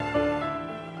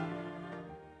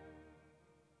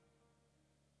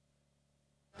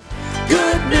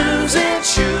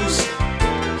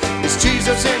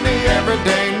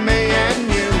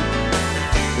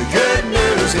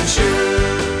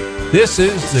This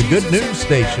is the Good News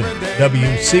Station,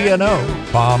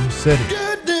 WCNO, Palm City.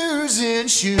 Good news in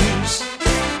shoes.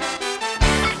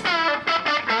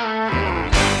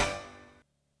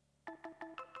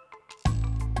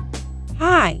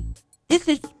 Hi, this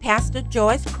is Pastor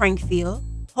Joyce Crankfield,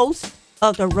 host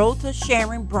of the Road to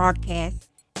Sharon broadcast,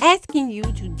 asking you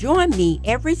to join me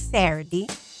every Saturday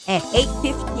at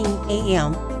 8:15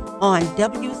 a.m. on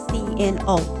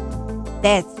WCNO.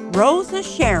 That's Road to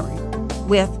Sharon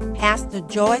with Pastor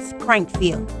Joyce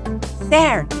Crankfield,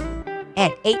 Saturday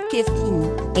at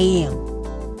 8:15 a.m.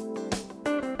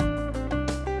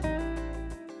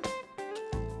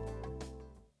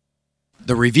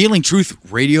 The Revealing Truth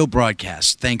radio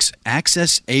broadcast thanks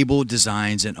Access Able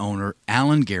Designs and owner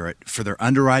Alan Garrett for their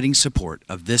underwriting support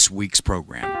of this week's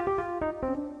program.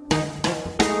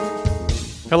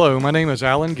 Hello, my name is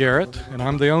Alan Garrett, and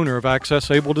I'm the owner of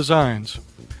Access Able Designs.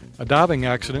 A diving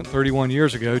accident 31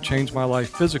 years ago changed my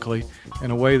life physically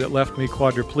in a way that left me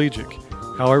quadriplegic.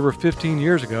 However, 15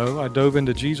 years ago, I dove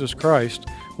into Jesus Christ,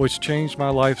 which changed my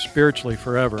life spiritually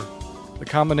forever. The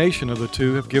combination of the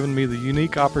two have given me the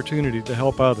unique opportunity to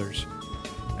help others.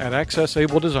 At Access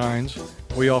Able Designs,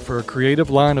 we offer a creative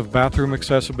line of bathroom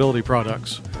accessibility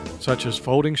products, such as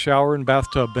folding shower and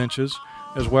bathtub benches,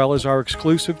 as well as our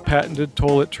exclusive patented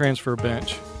toilet transfer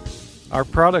bench. Our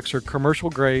products are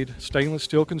commercial-grade, stainless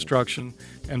steel construction,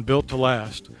 and built to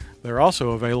last. They're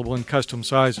also available in custom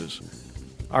sizes.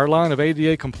 Our line of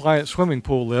ADA-compliant swimming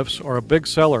pool lifts are a big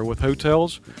seller with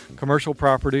hotels, commercial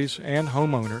properties, and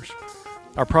homeowners.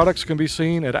 Our products can be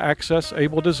seen at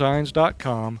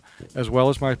accessabledesigns.com, as well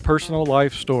as my personal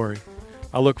life story.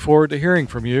 I look forward to hearing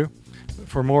from you.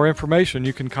 For more information,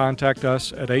 you can contact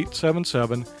us at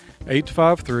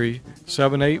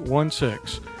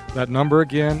 877-853-7816. That number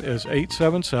again is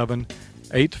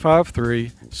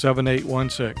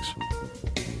 877-853-7816.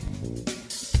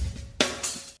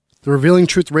 The Revealing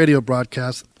Truth radio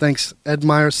broadcast thanks Ed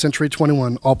Meyer Century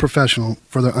 21 All Professional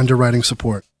for their underwriting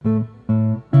support.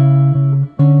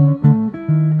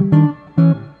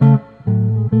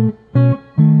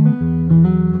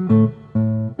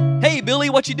 Hey, Billy,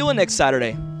 what you doing next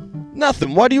Saturday?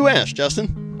 Nothing. Why do you ask,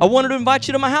 Justin? I wanted to invite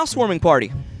you to my housewarming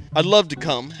party. I'd love to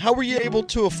come. How were you able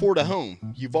to afford a home?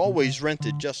 You've always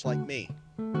rented just like me.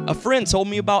 A friend told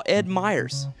me about Ed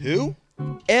Myers. Who?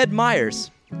 Ed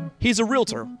Myers. He's a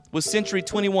realtor with Century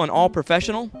 21 All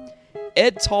Professional.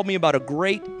 Ed told me about a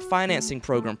great financing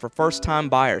program for first-time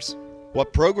buyers.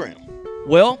 What program?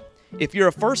 Well, if you're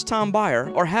a first-time buyer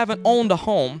or haven't owned a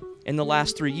home in the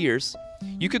last 3 years,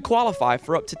 you could qualify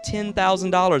for up to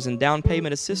 $10,000 in down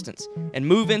payment assistance and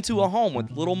move into a home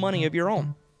with little money of your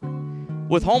own.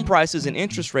 With home prices and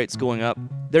interest rates going up,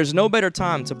 there's no better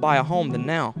time to buy a home than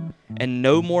now, and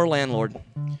no more landlord.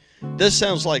 This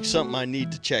sounds like something I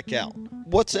need to check out.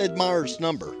 What's Ed Meyer's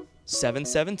number?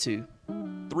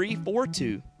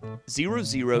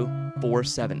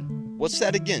 772-342-0047. What's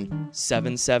that again?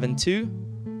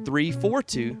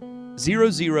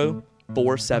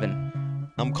 772-342-0047.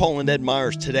 I'm calling Ed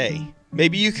Myers today.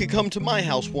 Maybe you could come to my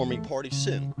housewarming party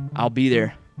soon. I'll be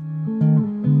there.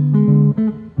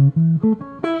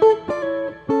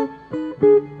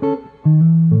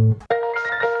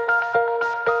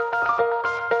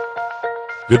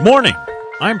 Good morning.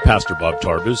 I'm Pastor Bob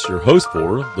Tarbus, your host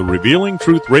for the Revealing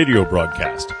Truth radio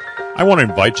broadcast. I want to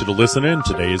invite you to listen in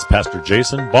today as Pastor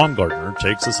Jason Baumgartner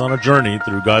takes us on a journey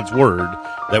through God's Word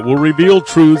that will reveal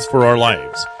truths for our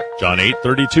lives. John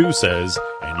 8:32 says,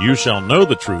 "And you shall know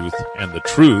the truth, and the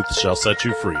truth shall set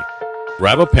you free."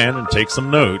 Grab a pen and take some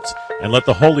notes, and let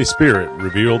the Holy Spirit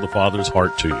reveal the Father's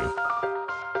heart to you.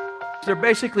 There are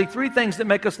basically three things that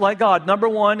make us like God. Number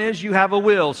one is you have a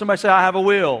will. Somebody say, I have a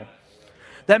will.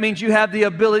 That means you have the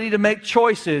ability to make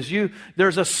choices.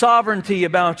 There's a sovereignty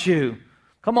about you.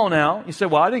 Come on now. You say,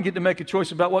 well, I didn't get to make a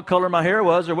choice about what color my hair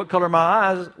was or what color my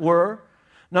eyes were.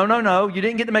 No. You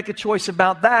didn't get to make a choice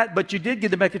about that, but you did get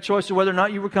to make a choice of whether or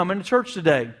not you were coming to church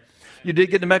today. You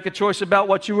did get to make a choice about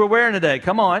what you were wearing today.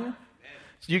 Come on.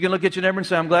 So you can look at your neighbor and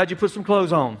say, I'm glad you put some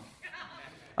clothes on.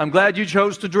 I'm glad you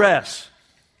chose to dress.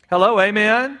 Hello,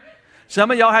 amen?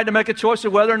 Some of y'all had to make a choice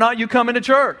of whether or not you come into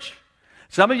church.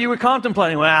 Some of you were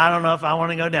contemplating, well, I don't know if I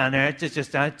want to go down there. I'm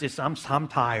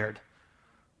tired.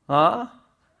 Huh?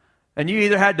 And you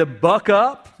either had to buck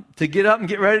up to get up and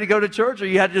get ready to go to church, or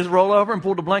you had to just roll over and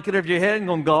pull the blanket over your head and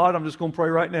go, God, I'm just going to pray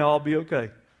right now. I'll be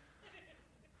okay.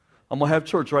 I'm going to have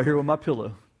church right here with my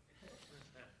pillow.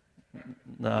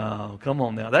 No, come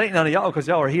on now. That ain't none of y'all because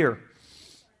y'all are here.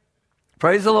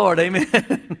 Praise the Lord,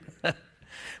 amen.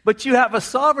 But you have a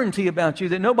sovereignty about you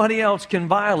that nobody else can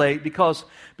violate because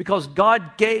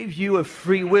God gave you a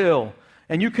free will.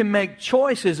 And you can make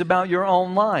choices about your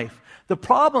own life. The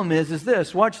problem is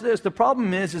this, watch this. The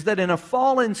problem is that in a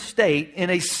fallen state, in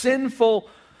a sinful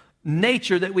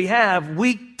nature that we have,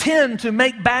 we tend to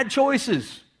make bad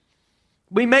choices.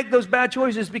 We make those bad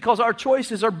choices because our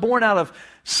choices are born out of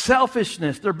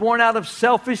selfishness. They're born out of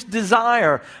selfish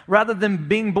desire rather than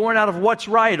being born out of what's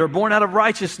right or born out of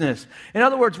righteousness. In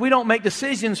other words, we don't make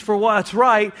decisions for what's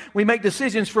right. We make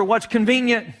decisions for what's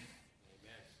convenient. Amen.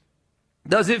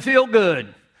 Does it feel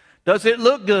good? Does it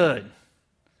look good?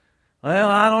 Well,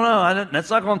 I don't know. That's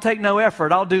not going to take no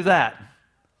effort. I'll do that.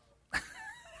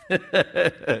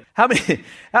 How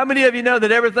many of you know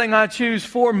that everything I choose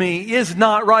for me is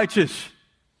not righteous?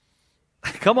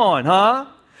 Come on, huh?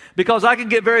 Because I can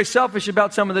get very selfish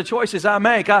about some of the choices I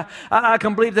make. I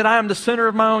can believe that I am the center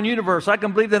of my own universe. I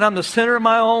can believe that I'm the center of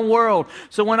my own world.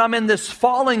 So when I'm in this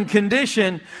fallen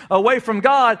condition away from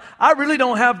God, I really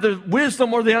don't have the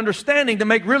wisdom or the understanding to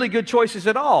make really good choices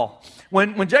at all.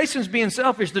 When Jason's being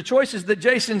selfish, the choices that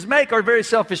Jason's make are very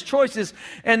selfish choices,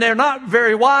 and they're not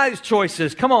very wise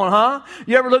choices. Come on, huh?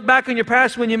 You ever look back in your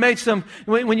past when you made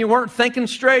when you weren't thinking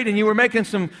straight and you were making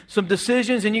some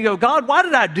decisions, and you go, God, why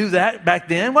did I do that back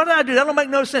then? Why did I do that? That don't make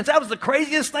no sense. That was the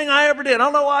craziest thing I ever did. I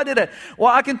don't know why I did it.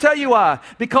 Well, I can tell you why.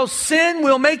 Because sin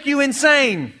will make you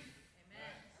insane.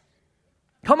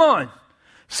 Come on.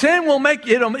 Sin will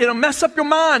it'll mess up your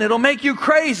mind. It'll make you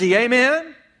crazy.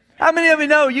 Amen? How many of you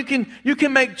know you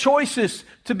can make choices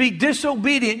to be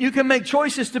disobedient? You can make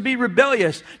choices to be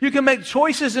rebellious. You can make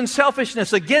choices in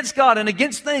selfishness against God and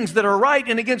against things that are right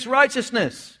and against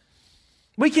righteousness.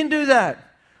 We can do that.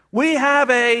 We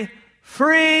have a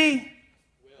free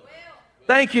will.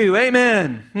 Thank you.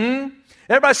 Amen.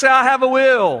 Everybody say, I have a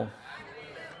will.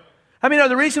 I mean,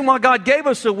 the reason why God gave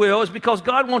us a will is because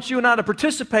God wants you and I to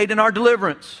participate in our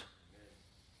deliverance.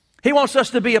 He wants us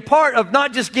to be a part of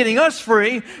not just getting us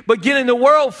free, but getting the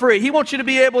world free. He wants you to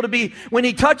be able to be, when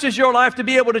He touches your life, to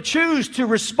be able to choose to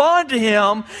respond to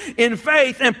Him in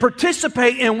faith and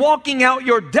participate in walking out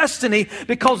your destiny,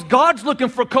 because God's looking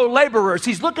for co-laborers.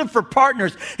 He's looking for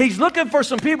partners. He's looking for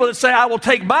some people that say, I will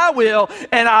take my will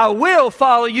and I will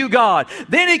follow you, God.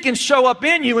 Then He can show up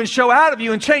in you and show out of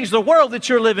you and change the world that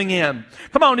you're living in.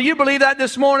 Come on, do you believe that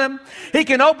this morning? He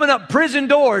can open up prison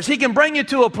doors. He can bring you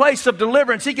to a place of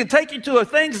deliverance. He can take you to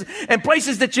things and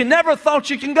places that you never thought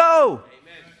you can go.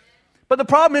 Amen. But the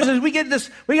problem is we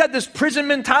got this prison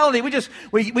mentality. We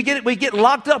get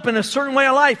locked up in a certain way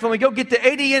of life, and we go get the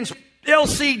 80-inch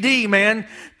LCD, man,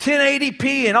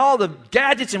 1080p and all the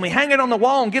gadgets, and we hang it on the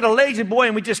wall and get a lazy boy,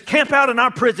 and we just camp out in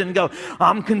our prison and go,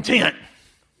 I'm content.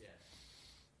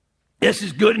 This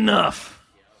is good enough.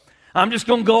 I'm just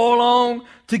going to go along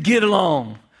to get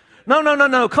along.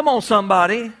 No. Come on,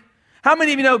 somebody. How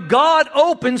many of you know God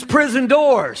opens prison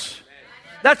doors?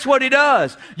 That's what He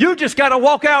does. You just got to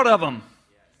walk out of them.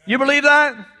 You believe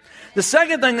that? The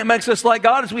second thing that makes us like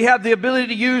God is we have the ability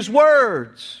to use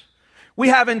words. We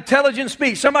have intelligent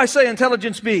speech. Somebody say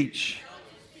intelligent speech.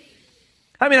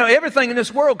 I mean, everything in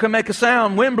this world can make a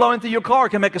sound. Wind blowing through your car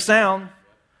can make a sound.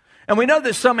 And we know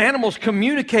that some animals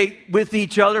communicate with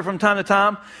each other from time to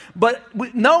time, but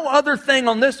no other thing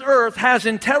on this earth has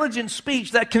intelligent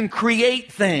speech that can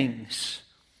create things.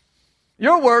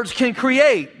 Your words can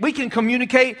create. We can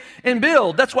communicate and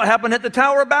build. That's what happened at the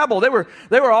Tower of Babel. They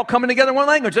were all coming together in one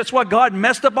language. That's why God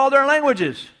messed up all their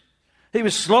languages. He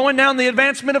was slowing down the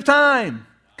advancement of time.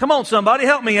 Come on, somebody,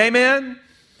 help me, amen?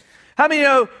 How many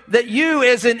know that you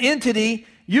as an entity,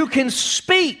 you can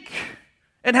speak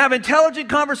and have intelligent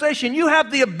conversation? You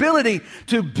have the ability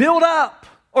to build up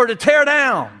or to tear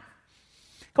down.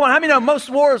 Come on, how many know most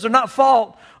wars are not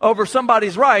fought over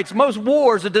somebody's rights? Most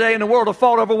wars today in the world are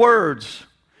fought over words,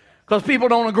 because people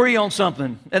don't agree on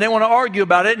something and they want to argue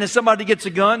about it, and then somebody gets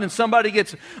a gun, and somebody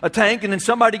gets a tank, and then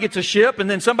somebody gets a ship, and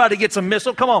then somebody gets a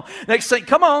missile. Come on. Next thing,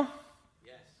 come on.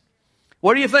 Yes.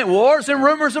 What do you think? Wars and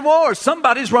rumors of wars.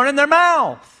 Somebody's running their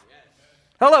mouth.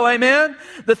 Hello, amen.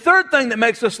 The third thing that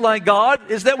makes us like God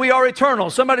is that we are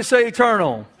eternal. Somebody say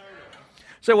eternal.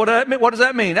 Say, what does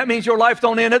that mean? That means your life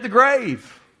don't end at the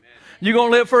grave. You're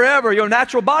going to live forever. Your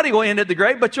natural body will end at the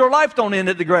grave, but your life don't end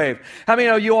at the grave. How many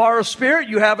know you are a spirit,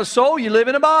 you have a soul, you live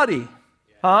in a body?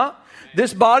 Huh?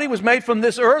 This body was made from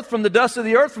this earth, from the dust of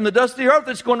the earth,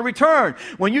 it's going to return.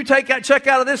 When you take that check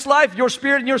out of this life, your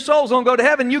spirit and your soul is going to go to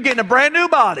heaven. You get in a brand new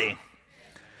body.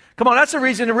 Come on, that's a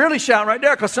reason to really shout right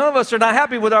there, because some of us are not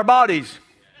happy with our bodies.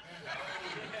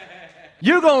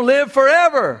 You're going to live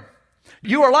forever.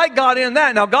 You are like God in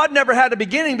that. Now, God never had a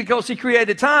beginning because He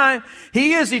created time.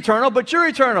 He is eternal, but you're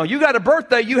eternal. You got a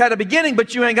birthday, you had a beginning,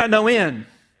 but you ain't got no end.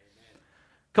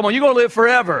 Come on, you're going to live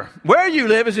forever. Where you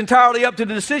live is entirely up to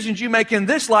the decisions you make in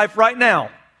this life right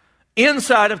now,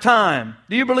 inside of time.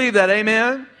 Do you believe that?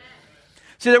 Amen?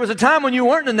 See, there was a time when you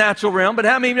weren't in the natural realm, but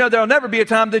how many of you know there will never be a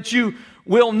time that you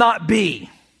will not be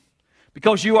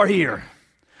because you are here.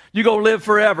 You go live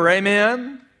forever.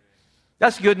 Amen?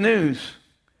 That's good news.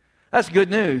 That's good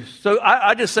news. So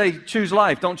I just say choose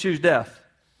life. Don't choose death.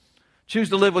 Choose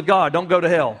to live with God. Don't go to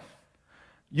hell.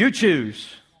 You choose.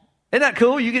 Isn't that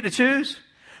cool? You get to choose.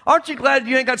 Aren't you glad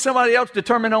you ain't got somebody else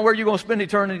determined on where you're going to spend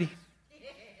eternity?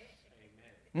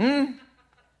 My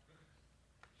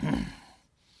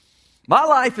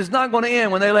life is not going to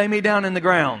end when they lay me down in the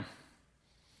ground.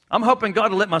 I'm hoping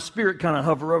God will let my spirit kind of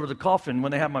hover over the coffin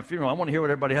when they have my funeral. I want to hear what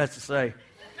everybody has to say.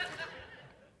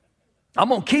 I'm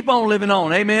going to keep on living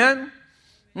on. Amen?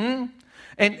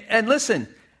 And listen,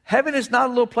 heaven is not a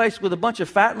little place with a bunch of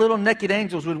fat little naked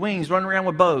angels with wings running around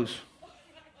with bows.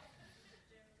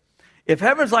 If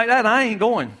heaven's like that, I ain't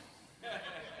going.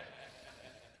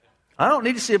 I don't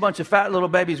need to see a bunch of fat little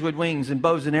babies with wings and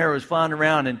bows and arrows flying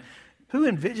around. And who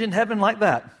envisioned heaven like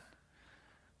that?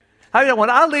 How many know when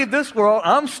I leave this world,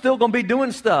 I'm still going to be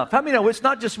doing stuff? How many know it's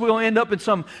not just we're going to end up in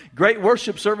some great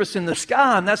worship service in the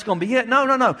sky and that's going to be it?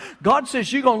 No. God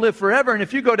says you're going to live forever, and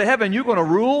if you go to heaven, you're going to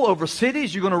rule over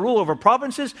cities, you're going to rule over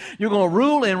provinces, you're going to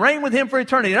rule and reign with Him for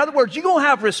eternity. In other words, you're going to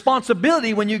have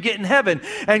responsibility when you get in heaven,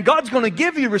 and God's going to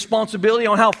give you responsibility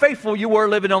on how faithful you were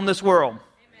living on this world.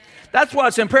 That's why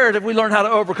it's imperative we learn how to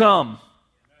overcome.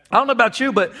 I don't know about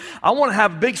you, but I want to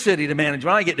have a big city to manage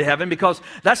when I get to heaven because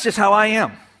that's just how I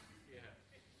am.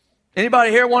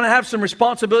 Anybody here want to have some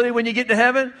responsibility when you get to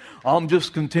heaven? I'm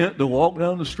just content to walk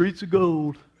down the streets of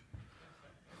gold.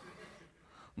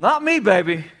 Not me,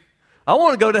 baby. I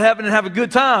want to go to heaven and have a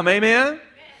good time. Amen?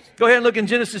 Go ahead and look in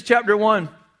Genesis chapter 1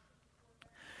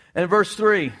 and verse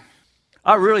 3.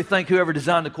 I really think whoever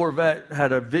designed the Corvette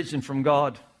had a vision from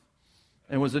God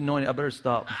and was anointed. I better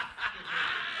stop.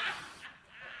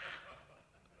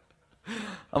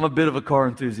 I'm a bit of a car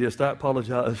enthusiast. I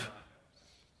apologize.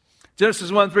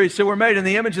 Genesis 1:3, so we're made in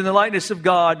the image and the likeness of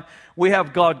God. We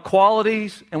have God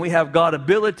qualities and we have God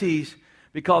abilities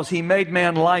because He made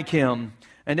man like Him.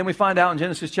 And then we find out in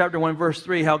Genesis chapter 1, verse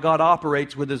 3, how God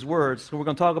operates with His words. So we're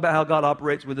going to talk about how God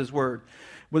operates with His word,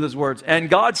 with His words. And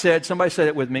God said, somebody said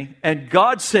it with me, and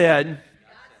God said,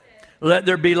 let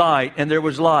there be light, and there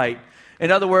was light.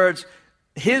 In other words,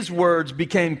 His words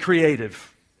became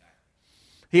creative.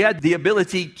 He had the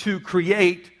ability to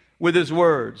create with His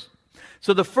words.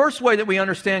 So the first way that we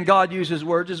understand God uses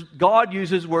words is God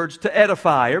uses words to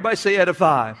edify. Everybody say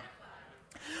edify.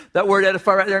 That word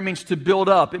edify right there means to build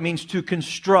up. It means to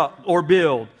construct or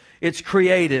build. It's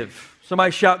creative. Somebody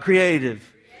shout creative.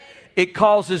 It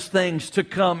causes things to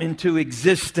come into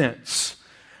existence.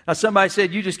 Now somebody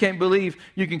said, you just can't believe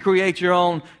you can create your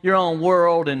own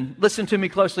world. And listen to me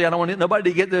closely. I don't want nobody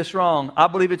to get this wrong. I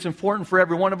believe it's important for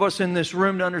every one of us in this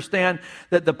room to understand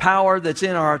that the power that's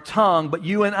in our tongue, but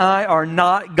you and I are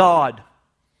not God.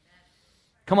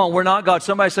 Come on, we're not God.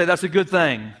 Somebody say that's a good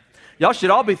thing. Y'all should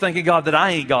all be thanking God that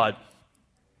I ain't God.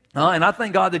 And I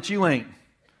thank God that you ain't.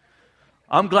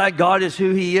 I'm glad God is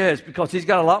who He is because He's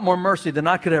got a lot more mercy than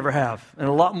I could ever have and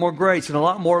a lot more grace and a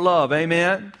lot more love.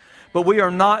 Amen? But we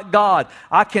are not God.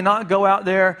 I cannot go out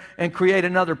there and create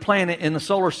another planet in the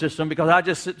solar system because I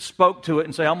just spoke to it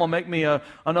and say, I'm going to make me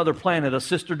another planet, a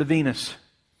sister to Venus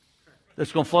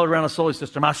that's going to float around the solar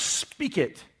system. I speak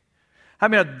it. I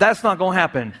mean, that's not going to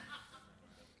happen.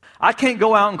 I can't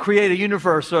go out and create a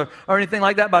universe or anything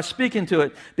like that by speaking to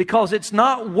it because it's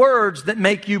not words that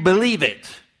make you believe it.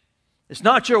 It's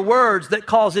not your words that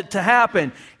cause it to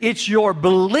happen. It's your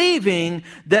believing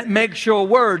that makes your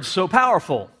words so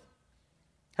powerful.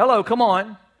 Hello, come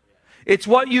on. It's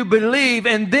what you believe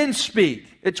and then speak.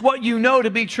 It's what you know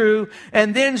to be true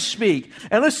and then speak.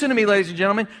 And listen to me, ladies and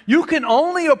gentlemen. You can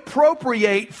only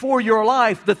appropriate for your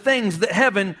life the things that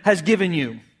heaven has given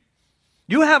you.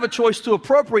 You have a choice to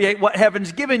appropriate what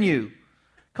heaven's given you.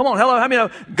 Come on, hello. I mean,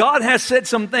 God has said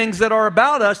some things that are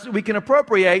about us that we can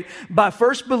appropriate by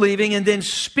first believing and then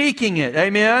speaking it.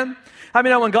 Amen? I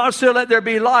mean, when God said, let there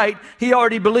be light, He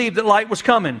already believed that light was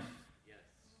coming.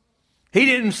 He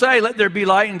didn't say, let there be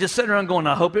light, and just sitting around going,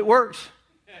 I hope it works.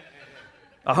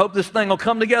 I hope this thing will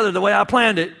come together the way I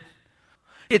planned it.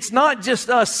 It's not just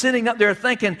us sitting up there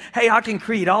thinking, hey, I can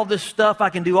create all this stuff. I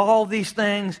can do all these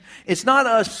things. It's not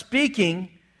us speaking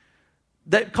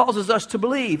that causes us to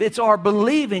believe. It's our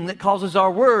believing that causes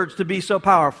our words to be so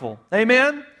powerful.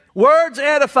 Amen? Words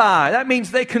edify. That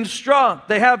means they construct.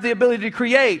 They have the ability to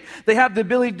create. They have the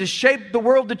ability to shape the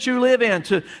world that you live in,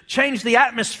 to change the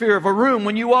atmosphere of a room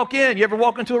when you walk in. You ever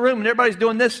walk into a room and everybody's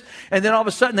doing this, and then all of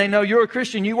a sudden they know you're a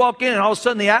Christian. You walk in and all of a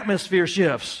sudden the atmosphere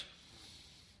shifts.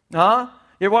 Huh?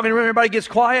 You ever walk in a room and everybody gets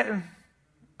quiet?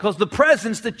 Because the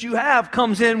presence that you have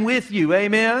comes in with you.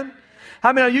 Amen?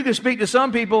 How many of you can speak to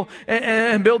some people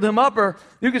and build them up, or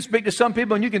you can speak to some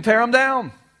people and you can tear them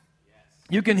down?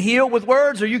 You can heal with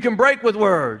words or you can break with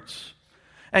words.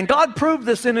 And God proved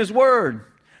this in His Word,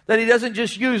 that He doesn't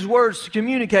just use words to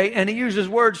communicate, and He uses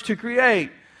words to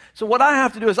create. So what I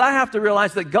have to do is I have to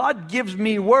realize that God gives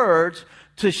me words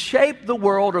to shape the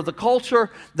world or the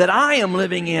culture that I am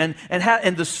living in,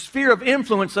 and the sphere of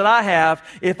influence that I have.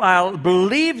 If I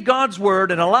believe God's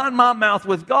Word and align my mouth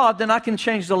with God, then I can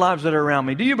change the lives that are around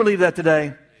me. Do you believe that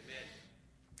today?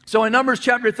 So in Numbers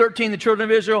chapter 13, the children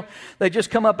of Israel, they just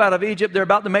come up out of Egypt. They're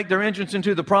about to make their entrance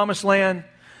into the promised land.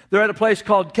 They're at a place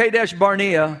called Kadesh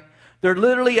Barnea. They're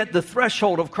literally at the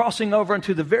threshold of crossing over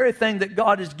into the very thing that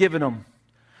God has given them.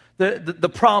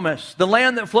 The promise, the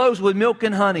land that flows with milk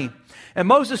and honey. And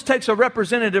Moses takes a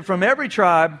representative from every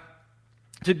tribe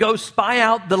to go spy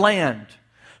out the land,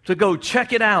 to go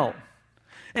check it out,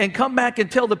 and come back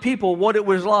and tell the people what it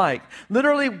was like.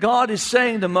 Literally, God is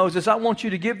saying to Moses, I want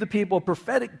you to give the people a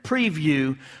prophetic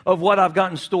preview of what I've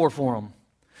got in store for them,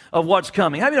 of what's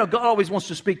coming. How many know God always wants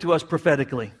to speak to us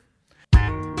prophetically?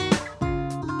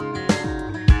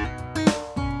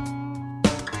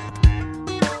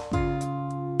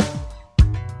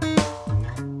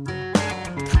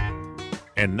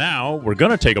 And now we're going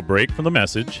to take a break from the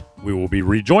message. We will be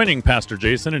rejoining Pastor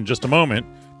Jason in just a moment.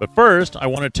 But first, I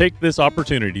want to take this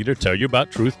opportunity to tell you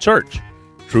about Truth Church.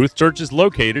 Truth Church is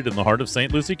located in the heart of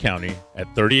St. Lucie County at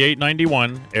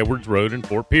 3891 Edwards Road in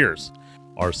Fort Pierce.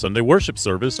 Our Sunday worship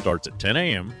service starts at 10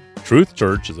 a.m. Truth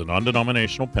Church is a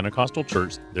non-denominational Pentecostal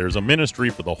church. There's a ministry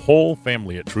for the whole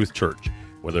family at Truth Church.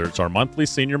 Whether it's our monthly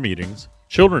senior meetings,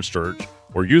 children's church,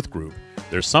 or youth group,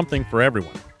 there's something for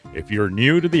everyone. If you're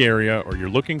new to the area or you're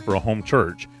looking for a home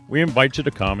church, we invite you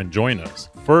to come and join us.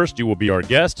 First, you will be our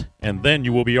guest, and then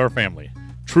you will be our family.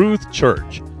 Truth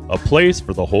Church, a place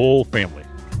for the whole family.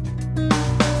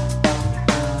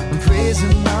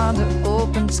 Praising under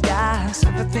open skies,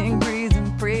 everything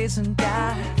breathing, praising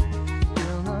God.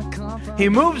 He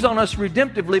moves on us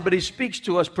redemptively, but He speaks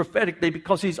to us prophetically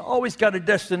because He's always got a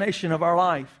destination of our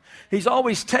life. He's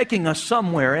always taking us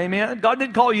somewhere, amen? God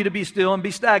didn't call you to be still and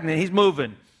be stagnant. He's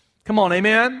moving. Come on,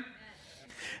 amen?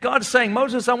 God's saying,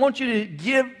 Moses, I want you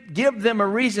to give them a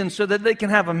reason so that they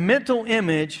can have a mental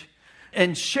image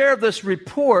and share this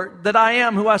report that I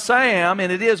am who I say I am,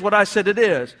 and it is what I said it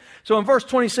is. So in verse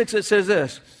 26 it says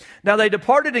this, Now they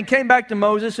departed and came back to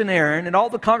Moses and Aaron and all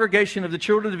the congregation of the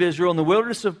children of Israel in the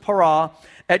wilderness of Parah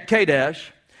at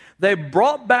Kadesh. They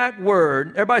brought back word,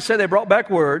 everybody say they brought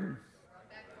back word,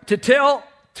 to tell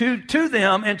to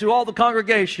them and to all the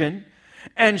congregation,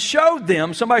 and showed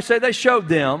them, somebody say they showed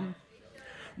them,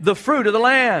 the fruit of the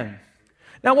land.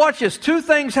 Now watch this. Two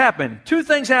things happen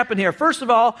here. First of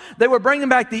all, they were bringing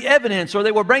back the evidence, or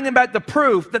they were bringing back the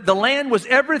proof that the land was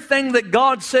everything that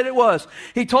God said it was.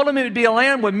 He told them it would be a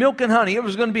land with milk and honey. It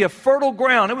was going to be a fertile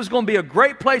ground. It was going to be a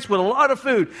great place with a lot of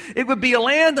food. It would be a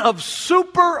land of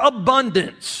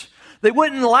superabundance. They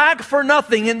wouldn't lack for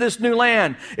nothing in this new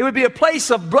land. It would be a place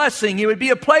of blessing. It would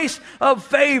be a place of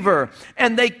favor.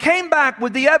 And they came back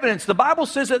with the evidence. The Bible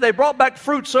says that they brought back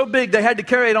fruit so big they had to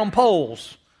carry it on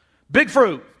poles. Big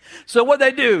fruit. So what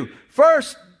they do?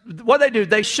 First,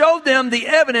 they showed them the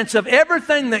evidence of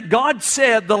everything that God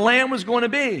said the land was going to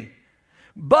be.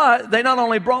 But they not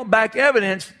only brought back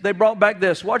evidence, they brought back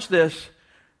this. Watch this.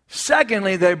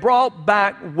 Secondly, they brought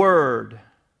back word.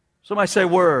 Somebody say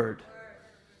word.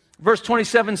 Verse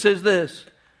 27 says this,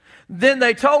 Then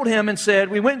they told him and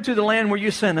said, We went into the land where you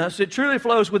sent us. It truly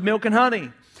flows with milk and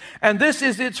honey, and this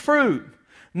is its fruit.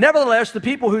 Nevertheless, the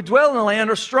people who dwell in the land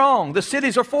are strong. The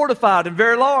cities are fortified and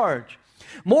very large.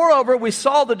 Moreover, we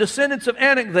saw the descendants of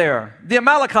Anak there. The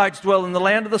Amalekites dwell in the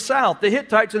land of the south. The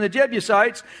Hittites and the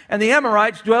Jebusites and the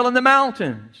Amorites dwell in the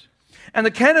mountains. And the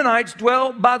Canaanites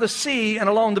dwell by the sea and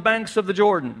along the banks of the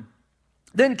Jordan.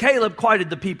 Then Caleb quieted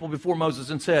the people before Moses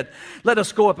and said, Let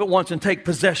us go up at once and take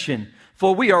possession,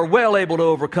 for we are well able to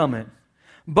overcome it.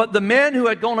 But the men who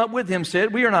had gone up with him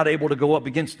said, We are not able to go up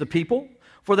against the people,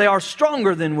 for they are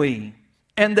stronger than we.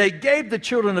 And they gave the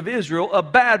children of Israel a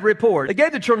bad report. They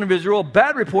gave the children of Israel a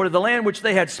bad report of the land which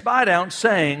they had spied out,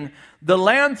 saying, The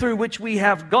land through which we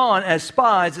have gone as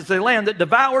spies is a land that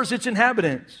devours its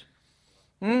inhabitants.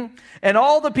 And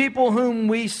all the people whom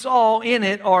we saw in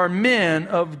it are men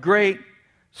of great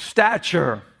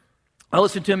stature. Now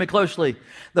listen to me closely.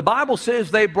 The Bible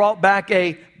says they brought back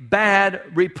a bad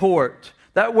report.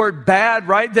 That word bad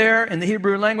right there in the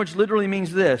Hebrew language literally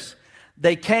means this.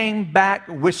 They came back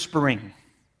whispering.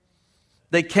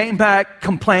 They came back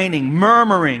complaining,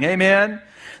 murmuring, amen?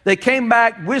 They came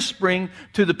back whispering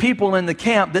to the people in the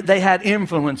camp that they had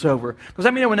influence over. Because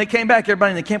I mean, when they came back,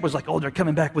 everybody in the camp was like, oh, they're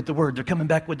coming back with the word. They're coming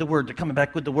back with the word. They're coming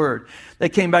back with the word. They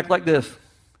came back like this.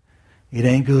 It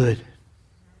ain't good.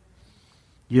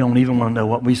 You don't even want to know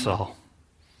what we saw.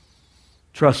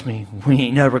 Trust me, we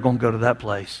ain't never going to go to that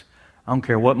place. I don't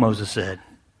care what Moses said.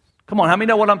 Come on, how many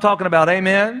know what I'm talking about?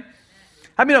 Amen?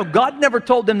 How many know God never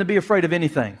told them to be afraid of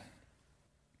anything?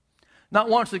 Not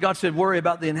once did God said, worry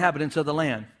about the inhabitants of the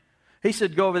land. He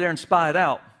said, go over there and spy it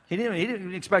out. He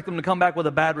didn't expect them to come back with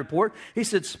a bad report. He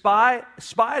said, spy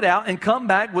it out and come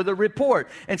back with a report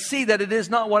and see that it is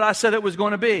not what I said it was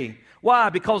going to be. Why?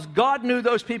 Because God knew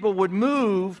those people would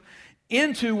move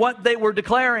into what they were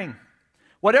declaring.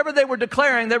 Whatever they were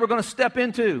declaring, they were going to step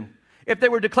into. If they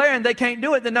were declaring they can't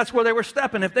do it, then that's where they were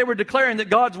stepping. If they were declaring that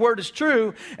God's word is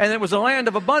true and it was a land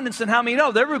of abundance, then how many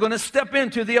know they were going to step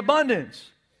into the abundance?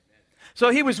 So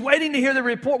he was waiting to hear the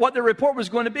report, what the report was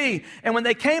going to be. And when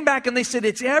they came back and they said,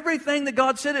 it's everything that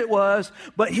God said it was,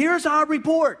 but here's our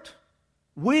report.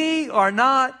 We are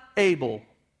not able.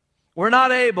 We're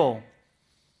not able.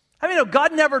 I mean,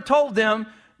 God never told them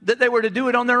that they were to do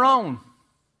it on their own.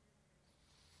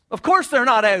 Of course they're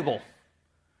not able.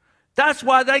 That's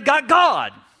why they got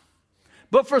God.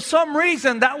 But for some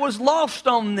reason, that was lost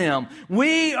on them.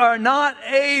 We are not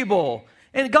able.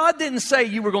 And God didn't say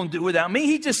you were going to do it without me.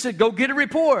 He just said, go get a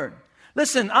report.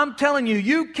 Listen, I'm telling you,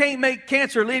 you can't make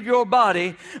cancer leave your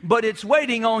body, but it's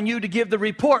waiting on you to give the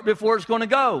report before it's going to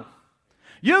go.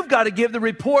 You've got to give the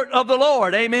report of the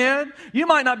Lord. Amen. You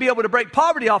might not be able to break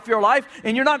poverty off your life,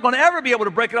 and you're not going to ever be able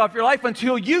to break it off your life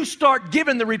until you start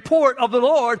giving the report of the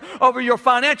Lord over your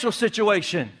financial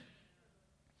situation.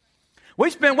 We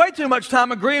spend way too much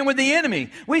time agreeing with the enemy.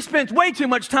 We spend way too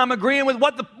much time agreeing with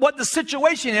what the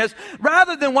situation is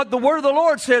rather than what the word of the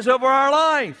Lord says over our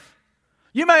life.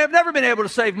 You may have never been able to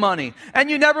save money,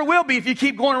 and you never will be if you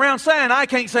keep going around saying, I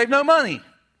can't save no money.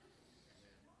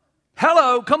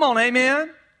 Hello, come on,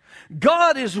 amen.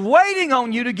 God is waiting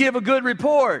on you to give a good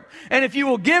report. And if you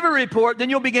will give a report, then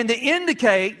you'll begin to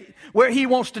indicate where He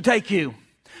wants to take you.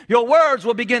 Your words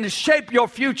will begin to shape your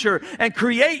future and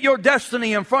create your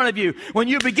destiny in front of you when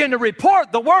you begin to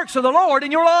report the works of the Lord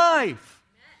in your life.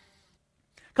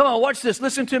 Come on, watch this.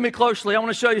 Listen to me closely. I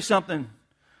want to show you something.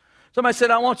 Somebody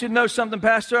said, I want you to know something,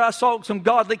 Pastor. I saw some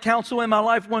godly counsel in my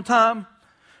life one time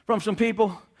from some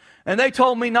people, and they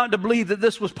told me not to believe that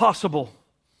this was possible.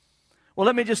 Well,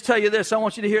 let me just tell you this. I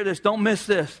want you to hear this. Don't miss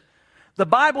this. The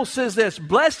Bible says this,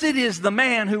 blessed is the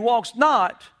man who walks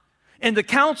not in the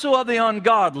counsel of the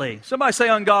ungodly. Somebody say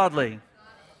ungodly.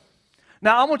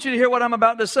 Now, I want you to hear what I'm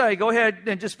about to say. Go ahead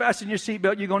and just fasten your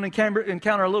seatbelt. You're going to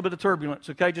encounter a little bit of turbulence,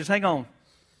 okay? Just hang on.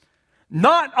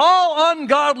 Not all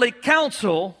ungodly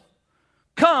counsel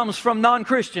comes from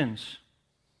non-Christians.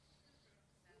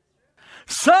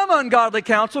 Some ungodly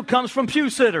counsel comes from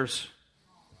pew sitters.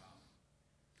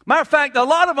 Matter of fact, a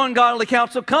lot of ungodly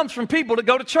counsel comes from people that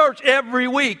go to church every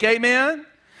week. Amen?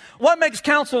 What makes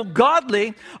counsel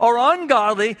godly or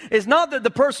ungodly is not that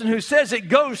the person who says it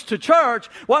goes to church.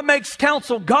 What makes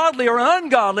counsel godly or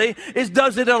ungodly is,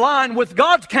 does it align with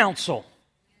God's counsel?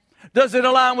 Does it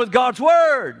align with God's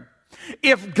word?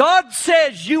 If God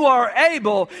says you are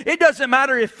able, it doesn't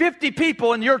matter if 50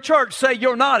 people in your church say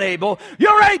you're not able.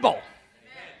 You're able.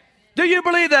 Do you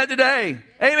believe that today?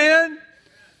 Amen?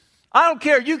 I don't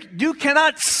care. You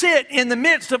cannot sit in the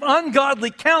midst of ungodly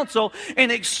counsel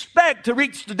and expect to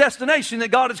reach the destination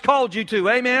that God has called you to.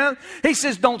 Amen? He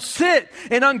says, don't sit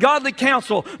in ungodly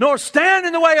counsel, nor stand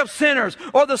in the way of sinners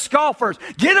or the scoffers.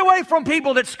 Get away from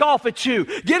people that scoff at you.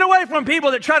 Get away from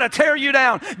people that try to tear you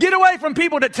down. Get away from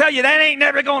people that tell you that ain't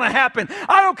never going to happen.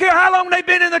 I don't care how long they've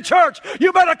been in the church.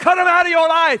 You better cut them out of your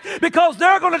life, because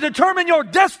they're going to determine your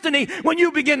destiny when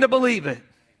you begin to believe it.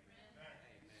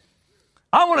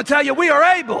 I want to tell you, we are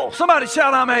able. Somebody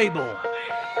shout, I'm able.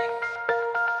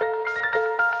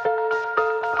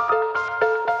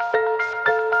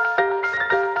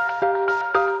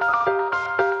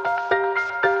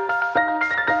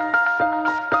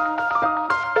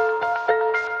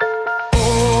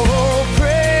 Oh,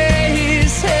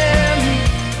 praise Him.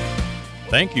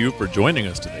 Thank you for joining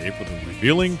us today for the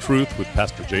Revealing Truth with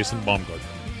Pastor Jason Baumgartner.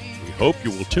 We hope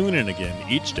you will tune in again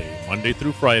each day, Monday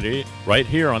through Friday, right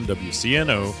here on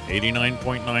WCNO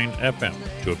 89.9 FM.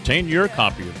 To obtain your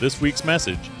copy of this week's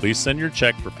message, please send your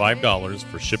check for $5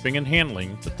 for shipping and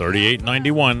handling to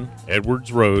 3891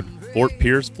 Edwards Road, Fort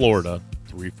Pierce, Florida,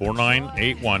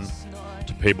 34981.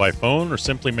 To pay by phone or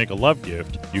simply make a love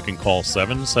gift, you can call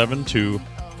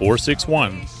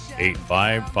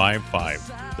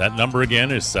 772-461-8555. That number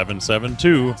again is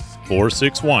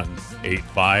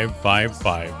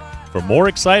 772-461-8555. For more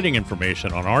exciting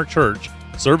information on our church,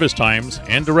 service times,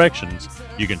 and directions,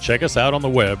 you can check us out on the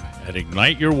web at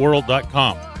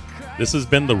igniteyourworld.com. This has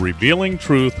been The Revealing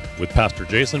Truth with Pastor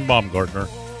Jason Baumgartner,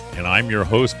 and I'm your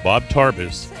host, Bob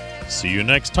Tarbis. See you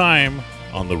next time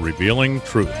on The Revealing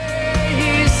Truth.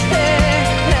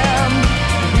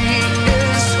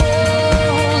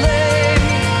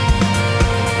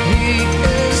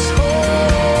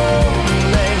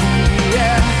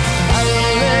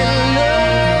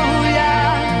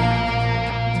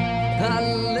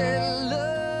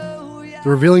 The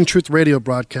Revealing Truth radio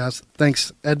broadcast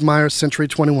thanks Ed Meyer, Century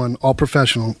 21, All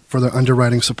Professional, for their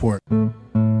underwriting support.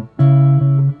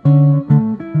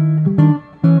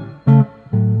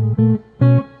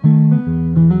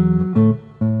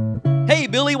 Hey,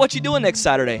 Billy, what you doing next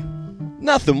Saturday?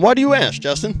 Nothing. Why do you ask,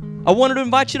 Justin? I wanted to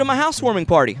invite you to my housewarming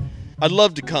party. I'd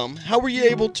love to come. How were you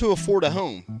able to afford a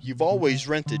home? You've always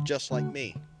rented just like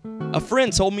me. A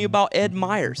friend told me about Ed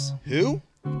Myers. Who?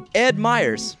 Ed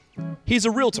Myers. He's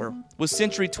a realtor with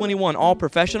Century 21 All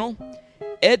Professional.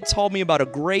 Ed told me about a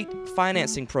great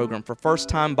financing program for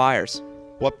first-time buyers.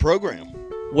 What program?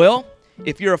 Well,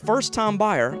 if you're a first-time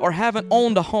buyer or haven't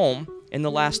owned a home in the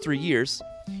last 3 years,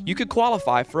 you could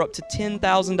qualify for up to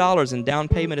 $10,000 in down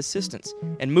payment assistance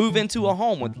and move into a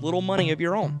home with little money of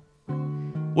your own.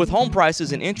 With home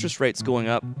prices and interest rates going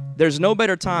up, there's no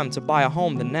better time to buy a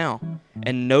home than now,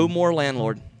 and no more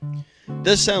landlord.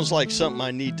 This sounds like something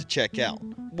I need to check out.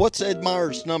 What's Ed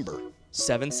Meyer's number?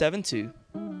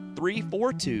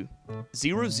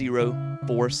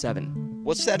 772-342-0047.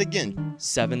 What's that again?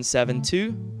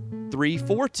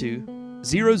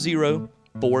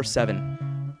 772-342-0047.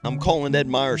 I'm calling Ed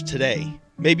Myers today.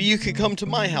 Maybe you could come to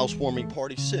my housewarming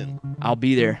party soon. I'll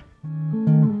be there.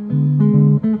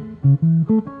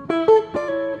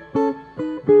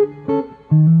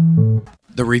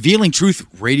 The Revealing Truth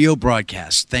radio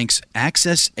broadcast thanks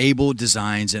Access Able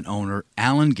Designs and owner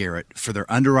Alan Garrett for their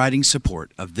underwriting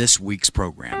support of this week's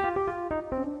program.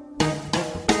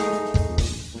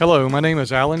 Hello, my name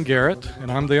is Alan Garrett,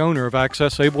 and I'm the owner of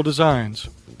Access Able Designs.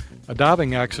 A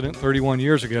diving accident 31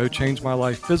 years ago changed my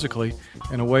life physically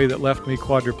in a way that left me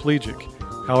quadriplegic.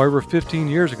 However, 15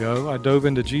 years ago, I dove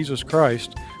into Jesus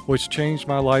Christ, which changed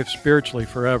my life spiritually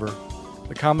forever.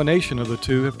 The combination of the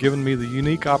two have given me the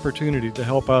unique opportunity to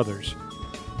help others.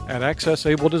 At Access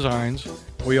Able Designs,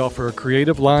 we offer a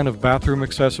creative line of bathroom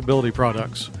accessibility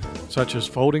products, such as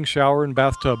folding shower and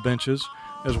bathtub benches,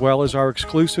 as well as our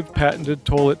exclusive patented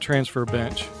toilet transfer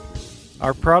bench.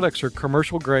 Our products are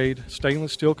commercial-grade,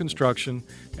 stainless steel construction,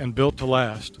 and built to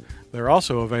last. They're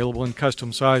also available in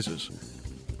custom sizes.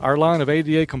 Our line of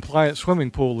ADA-compliant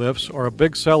swimming pool lifts are a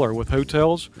big seller with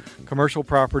hotels, commercial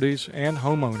properties, and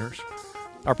homeowners.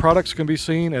 Our products can be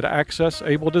seen at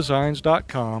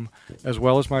accessabledesigns.com, as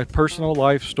well as my personal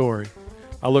life story.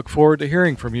 I look forward to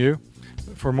hearing from you.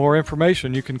 For more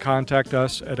information, you can contact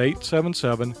us at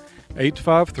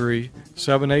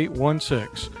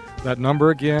 877-853-7816. That number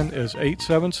again is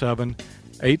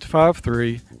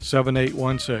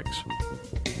 877-853-7816.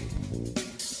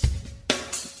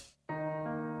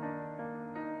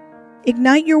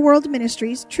 Ignite Your World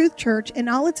Ministries, Truth Church, and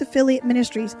all its affiliate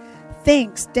ministries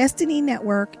thanks Destiny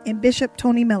Network and Bishop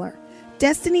Tony Miller.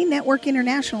 Destiny Network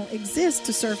International exists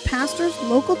to serve pastors,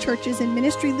 local churches, and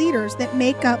ministry leaders that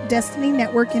make up Destiny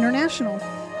Network International.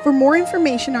 For more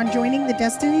information on joining the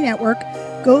Destiny Network,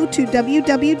 go to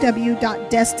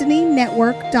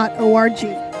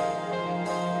www.destinynetwork.org.